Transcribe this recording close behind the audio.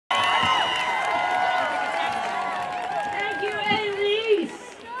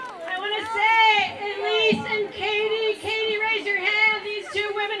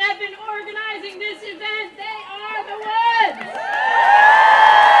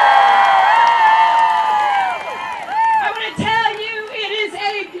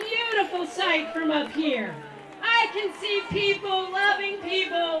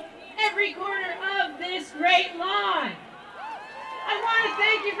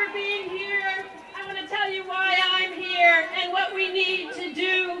for being here. I want to tell you why I'm here and what we need to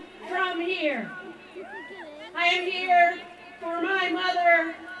do from here. I am here for my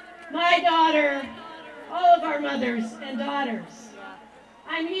mother, my daughter, all of our mothers and daughters.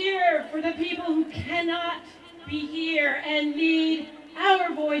 I'm here for the people who cannot be here and need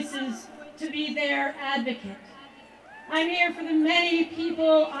our voices to be their advocate. I'm here for the many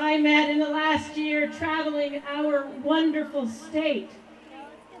people I met in the last year traveling our wonderful state.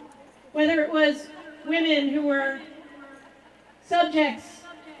 Whether it was women who were subjects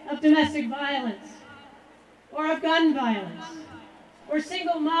of domestic violence or of gun violence, or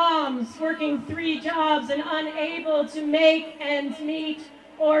single moms working 3 jobs and unable to make ends meet,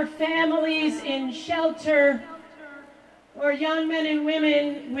 or families in shelter, or young men and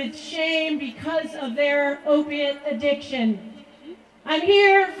women with shame because of their opiate addiction. I'm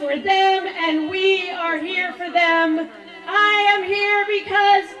here for them, and we are here for them. I am here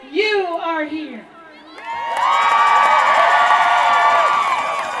because you are here.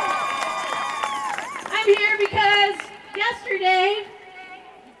 I'm here because yesterday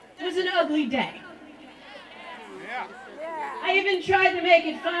was an ugly day. I even tried to make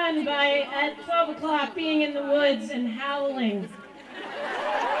it fun by, at 12 o'clock, being in the woods and howling.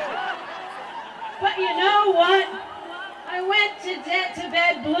 But you know what? I went to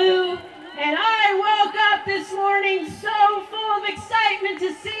bed blue, and I woke up this morning so full of excitement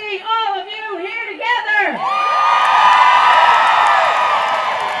to see all of you here together.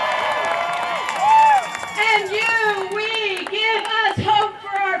 And you, we give us hope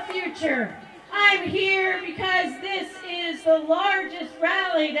for our future. I'm here because this is the largest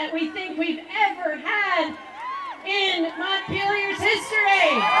rally that we think we've ever had in Montpelier's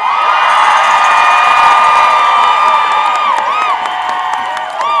history.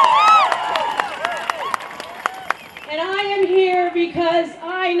 And I am here because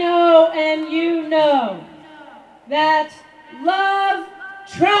I know and you know that love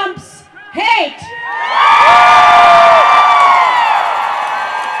trumps hate.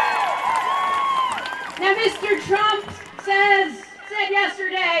 Now, Mr. Trump said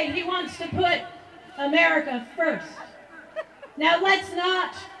yesterday he wants to put America first. Now, let's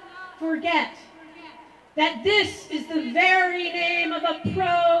not forget that this is the very name of a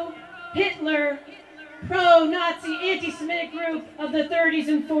pro-Hitler, pro-Nazi, anti-Semitic group of the 30s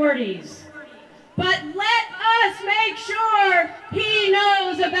and 40s. But let us make sure he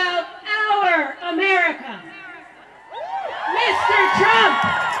knows about our America. Mr. Trump,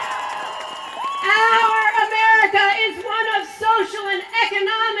 our America is one of social and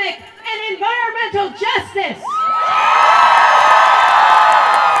economic and environmental justice.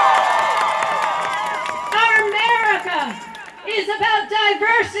 Our America is about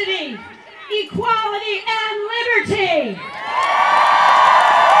diversity, equality, and liberty.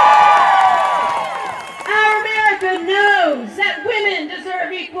 Our America knows that women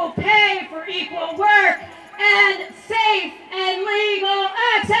deserve equal pay for equal work and safe and legal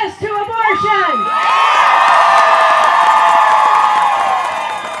access to abortion.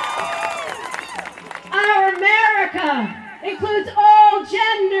 Our America includes all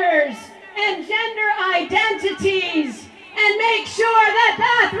genders and gender identities and makes sure that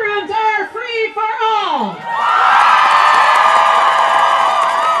bathrooms are free for all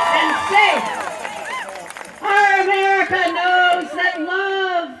and safe. Our America knows that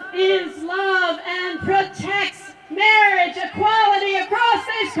love is love and protects marriage equality across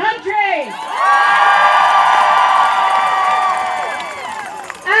this country.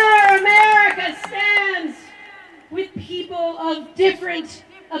 Our America stands with people of different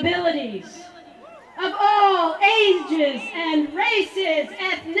abilities, of all ages and races,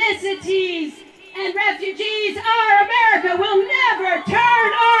 ethnicities, and refugees. Our America will never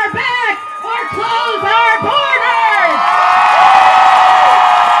turn our back or close our borders.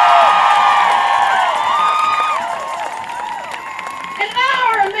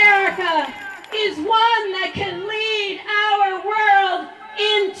 Is one that can lead our world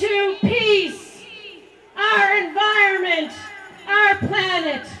into peace, our environment, our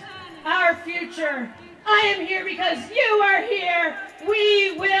planet, our future. I am here because you are here.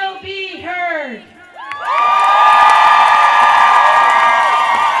 We will be heard.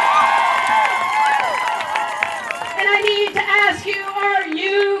 And I need to ask you, are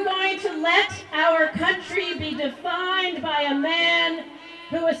you going to let our country be defined by a man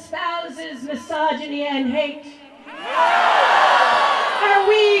who espouses misogyny and hate? Are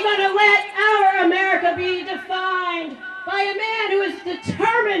we going to let our America be defined by a man who is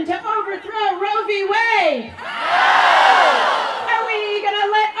determined to overthrow Roe v. Wade? Are we going to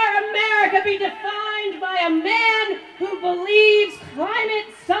let our America be defined by a man who believes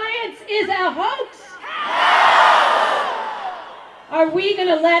climate science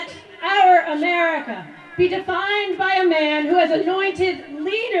to let our America be defined by a man who has anointed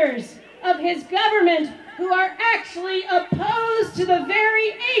leaders of his government who are actually opposed to the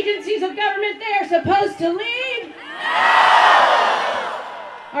very agencies of government they are supposed to lead?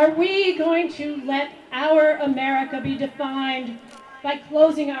 Are we going to let our America be defined by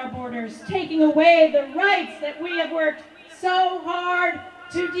closing our borders, taking away the rights that we have worked so hard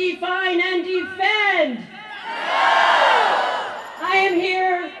to define and defend? I am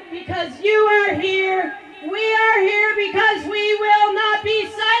here because you are here. We are here because we will not be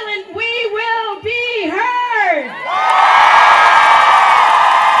silent. We will be heard.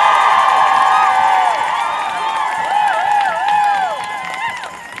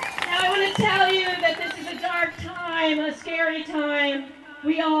 Now I want to tell you that this is a dark time, a scary time.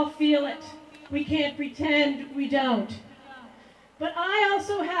 We all feel it. We can't pretend we don't. But I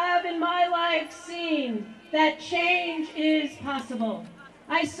also have in my life seen that change is possible.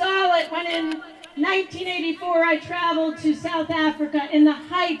 I saw it when in 1984 I traveled to South Africa in the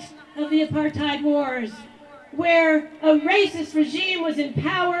height of the apartheid wars, where a racist regime was in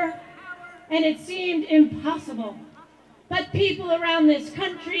power and it seemed impossible. But people around this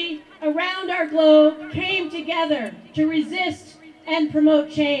country, around our globe, came together to resist and promote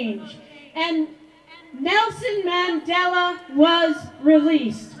change. And Nelson Mandela was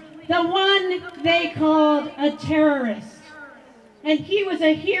released, the one they called a terrorist. And he was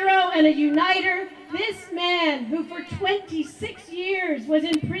a hero and a uniter. This man, who for 26 years was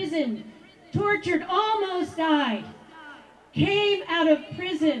in prison, tortured, almost died, came out of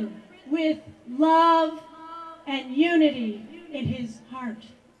prison with love and unity in his heart.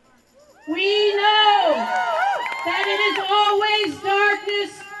 We know that it is always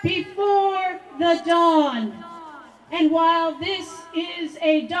darkness before the dawn. And while this is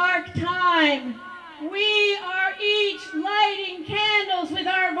a dark time, we are each lighting candles with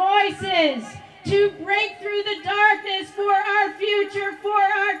our voices to break through the darkness for our future, for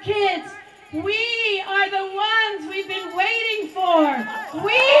our kids. We are the ones we've been waiting for.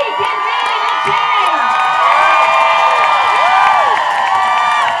 We can be the change.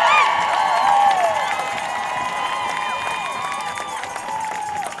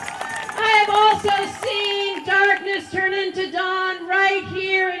 I have also seen darkness turn into dawn right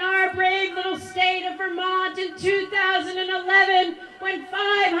here in our brave little state of Vermont in 2011, when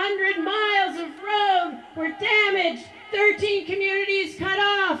 500 miles of road were damaged, 13 communities cut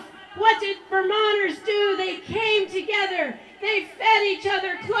off. What did Vermonters do? They came together. They fed each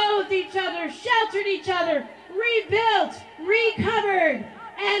other, clothed each other, sheltered each other, rebuilt, recovered,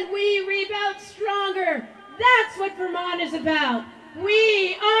 and we rebuilt stronger. That's what Vermont is about.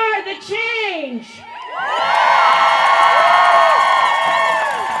 We are the change.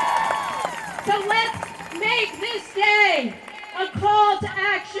 So let's make this day a call to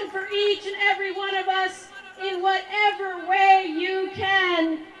action for each and every one of us in whatever way you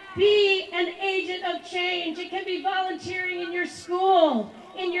can. Be an agent of change. It can be volunteering in your school,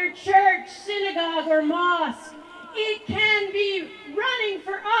 in your church, synagogue, or mosque. It can be running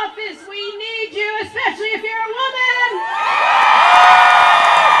for office. We need you, especially if you're a woman.